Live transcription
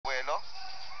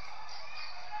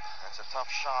It's a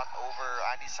tough shot over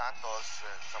Andy Santos.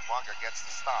 Zamboanga gets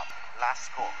the stop.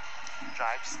 Lasco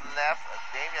drives left.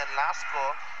 Damian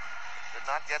Lasco did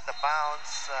not get the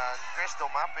bounce. Chris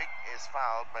Dumapig is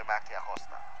fouled by Mackie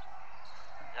Acosta.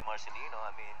 Marcelino,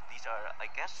 I mean, these are, I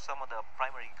guess, some of the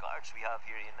primary guards we have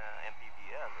here in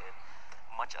MPBL. And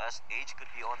much as age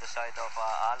could be on the side of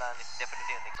Alan, it's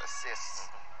definitely an assist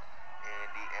in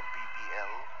the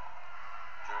MPBL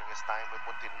during his time with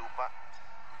Muntinlupa.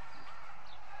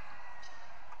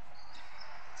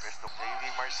 JV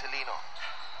Marcelino.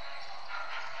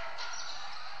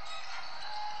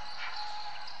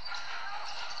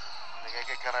 Nagay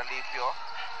kay Caralipio.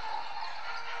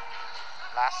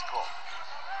 Lasco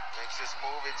makes his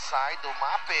move inside.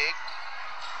 Dumapig.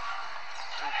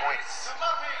 2 points.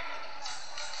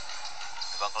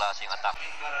 Ibang klaseng attack.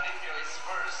 Nice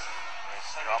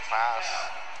drop pass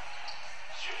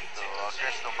to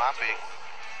Chris Dumapig.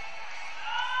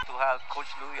 To have Coach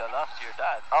Louie last year,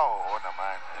 that. Oo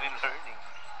naman. Been learning.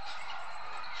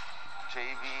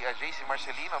 JC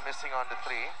Marcelino missing on the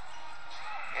 3.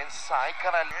 Inside,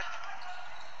 Caralipio.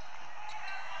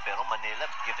 Pero Manila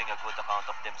giving a good account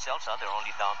of themselves. They're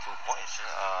only down 2 points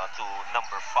to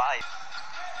number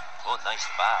 5. Oh, nice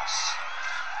pass.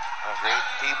 A great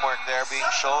teamwork there being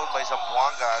shown by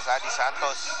Zamboanga as Adi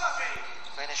Santos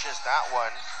finishes that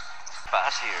one.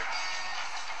 Pass here.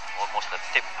 Almost a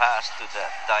tip pass to the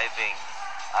diving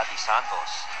Adi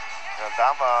Santos.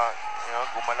 Dama,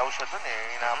 gumalaw siya dun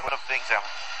eh. A lot of things have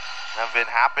been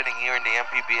happening here in the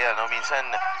MPBL.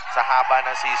 Minsan, sa haba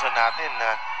ng season natin,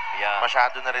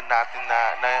 masyado na rin natin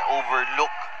na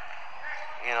overlook.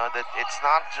 That it's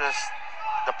not just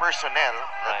the personnel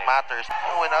that matters.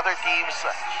 When other teams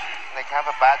have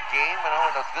a bad game,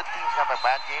 when the good teams have a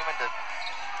bad game, and the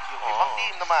ibang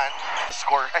team naman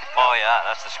score right now. Oh yeah,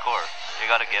 that's the score. You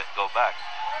gotta go back.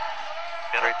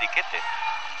 Pero dikit eh.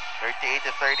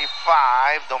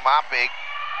 38-35. Dumapig.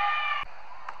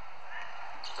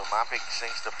 Dumapig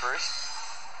sinks the first.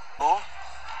 Who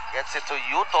gets it to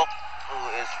Yutok, who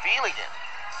is feeling it.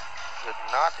 Could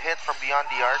not hit from beyond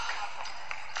the arc.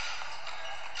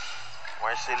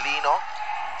 Marcelino.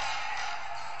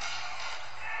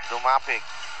 Dumapig.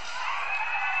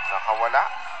 Nakawala.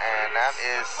 And that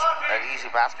is an easy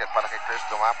basket para kay Chris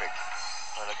Dumapig.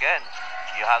 Well, again,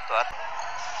 you have to...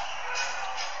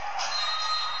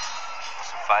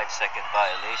 It's a 5-second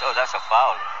violation. Oh, that's a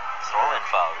foul. Throw-in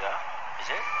foul, yeah?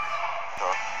 Is it?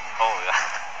 Oh, yeah.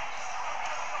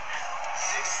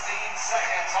 16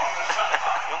 seconds on the shot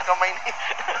clock. Yung kamay ni...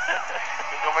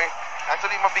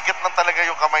 Actually, mabigat lang talaga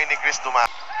yung kamay ni Chris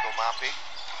Dumapig.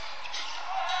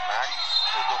 Back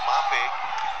to Dumapig.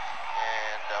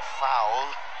 And a foul.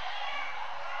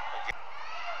 Again,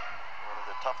 one of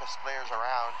the toughest players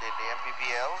around in the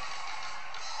MPBL.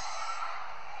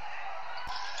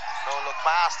 No-look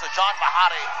pass to John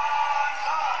Mahari.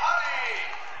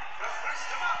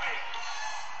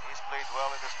 He's played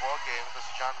well in this ball game. This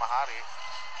is John Mahari.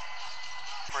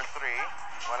 For 3.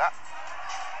 Wala.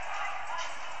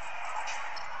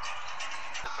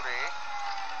 3.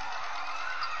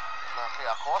 Mackie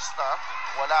Acosta.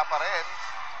 Wala pa rin.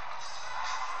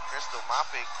 Chris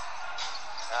Dumapig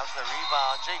has the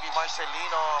rebound. JV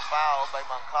Marcelino fouled by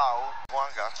Mancao.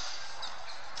 Zamboanga.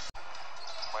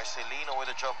 Marcelino with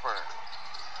a jumper.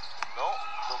 No.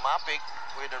 Dumapig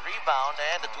with a rebound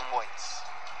and the 2 points.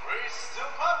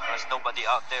 There's nobody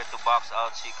out there to box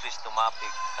out si Chris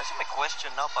Dumapig. Kasi may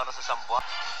question now para sa Zamboanga.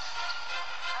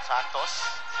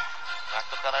 Santos. Back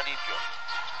to Caralipio.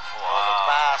 Wow.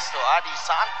 Pass to Adi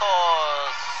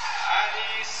Santos.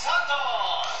 Adi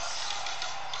Santos.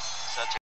 Such a